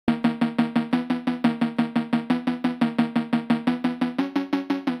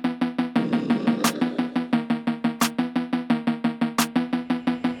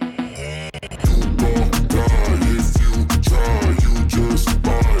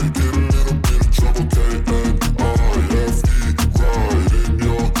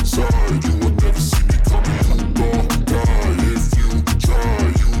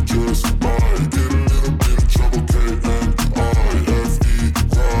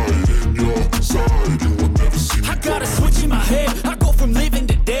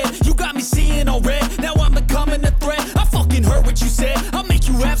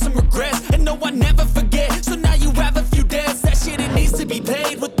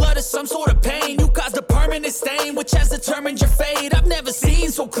of some sort of pain. You caused a permanent stain, which has determined your fate. I've never seen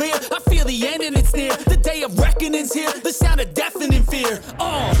so clear, I feel the end and it's near. The day of reckoning's here, the sound of deafening fear.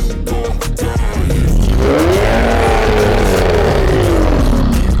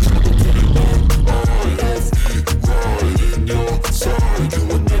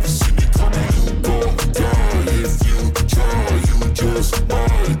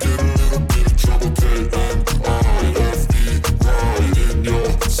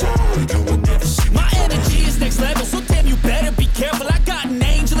 My energy is next level, so damn you better be careful. I got an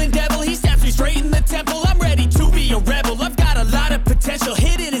angel and devil, he snaps me straight in the temple. I'm ready to be a rebel, I've got a lot of potential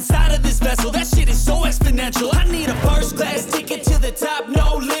hidden inside of this vessel. That shit is so exponential. I need a first class ticket to the top,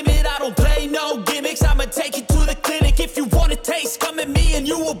 no limit. I don't play no gimmicks, I'ma take you to the clinic. If you want a taste, come at me and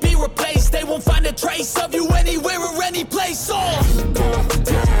you will be replaced. They won't find a trace of you anywhere or any place. If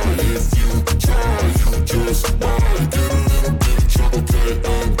you try, you just might get a little bit of trouble.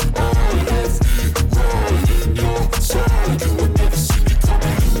 Right in your side, you will never see me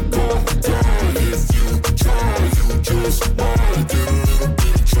coming. Go down. If you try, you just might get a little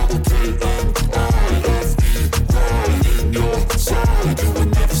bit of trouble. Right in your side, you will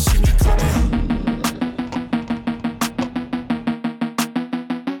never see me coming.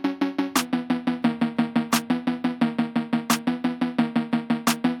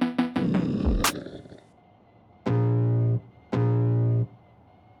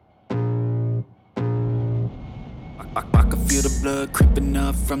 I can feel the blood creeping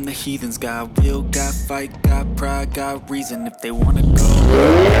up from the heathens. Got will, got fight, got pride, got reason. If they wanna go,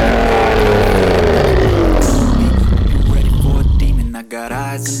 be ready for a demon. I got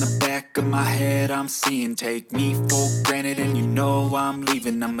eyes in the back of my head, I'm seeing. Take me for granted and you know I'm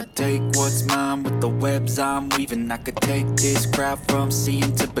leaving. I'ma take what's mine with the webs I'm weaving. I could take this crowd from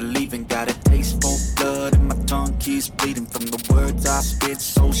seeing to believing. Got a taste for blood and my tongue keeps bleeding from the words I spit.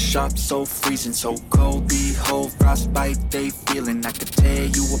 So sharp, so freezing, so cold. Behold, frostbite they feeling. I could tear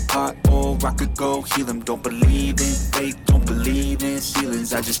you apart or I could go heal them. Don't believe in fate, don't believe in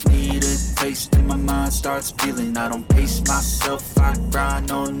ceilings. I just need a taste and my mind starts feeling. I don't pace myself, I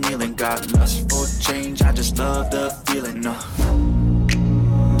grind on kneeling. Got lust for change, I just love the feeling.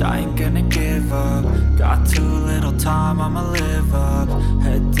 I ain't gonna give up. Got too little time, I'ma live up.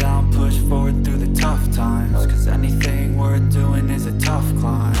 Head down, push forward through the tough times. Cause anything worth doing is a tough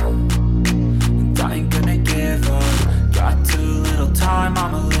climb. And I ain't gonna give up. Got too little time,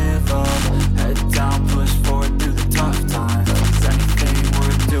 I'ma live up. Head down, push forward through the tough times. Cause anything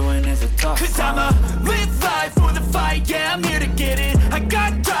worth doing is a tough climb. Cause I'ma live life for the fight, yeah, I'm here to get it. I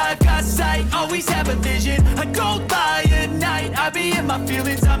got drive, got sight, always have a vision. I go by at night, I be in my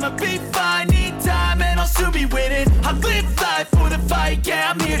feelings. I'ma be fine, need time and I'll soon be winning. I live life for the fight,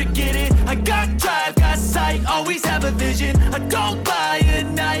 yeah, I'm here to get it. I got drive, got sight, always have a vision. I go by at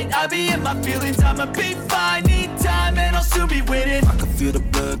night, I be in my feelings. I'ma be fine, need time and I'll soon be winning. I can feel the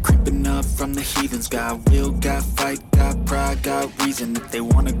blood creeping up from the heathens. Got will, got fight, got pride, got reason. If they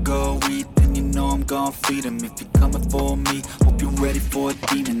wanna go eat, then you know I'm gon' feed them. If you're coming for me, hope you're ready for a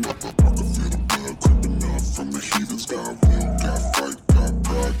demon. I can feel the blood creeping up from the heathens. Got will, got fight, got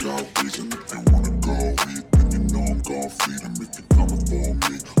pride, got reason. If they wanna go eat, then you know I'm gon' feed them. If you're coming for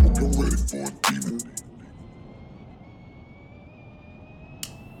me, hope you're ready for a demon.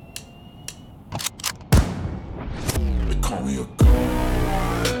 They call me a god.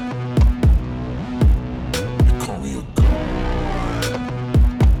 They call me a god.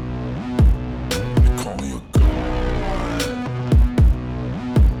 They call me a god.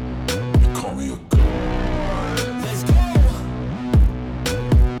 They call me a god. Let's go.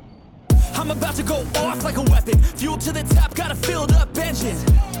 I'm about to go off like a weapon. Fuel to the top, got a filled up engine.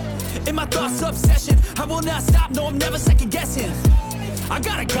 In my thoughts, obsession. I will not stop, no, I'm never second guessing. I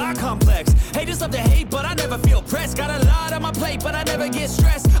got a God complex. Haters love to hate, but I never feel pressed. Got a lot on my plate, but I never get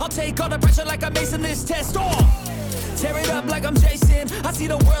stressed. I'll take all the pressure like I'm acing this test. Tear it up like I'm Jason. I see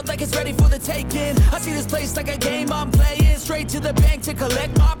the world like it's ready for the taking. I see this place like a game I'm playing. Straight to the bank to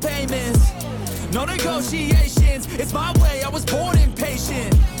collect my payments. No negotiations, it's my way, I was born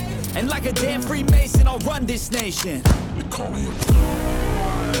impatient. And like a damn Freemason, I'll run this nation. They call me a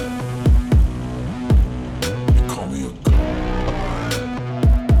god. They call me a god.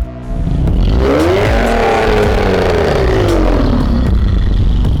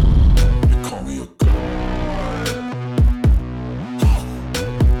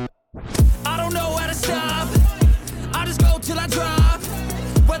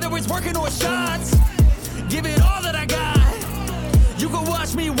 Working or shots, give it all that I got. You can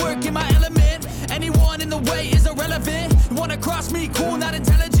watch me work in my element. Anyone in the way is irrelevant. You wanna cross me, cool, not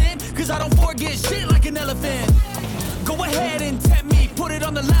intelligent. Cause I don't forget shit like an elephant. Go ahead and tempt me, put it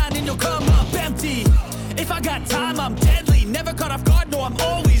on the line and you'll come up empty. If I got time, I'm deadly. Never caught off guard, no, I'm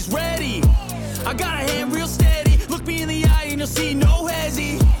always ready. I got a hand real steady. Look me in the eye and you'll see no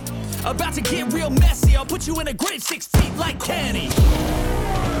hezzy. About to get real messy. I'll put you in a grave 6 feet like Kenny.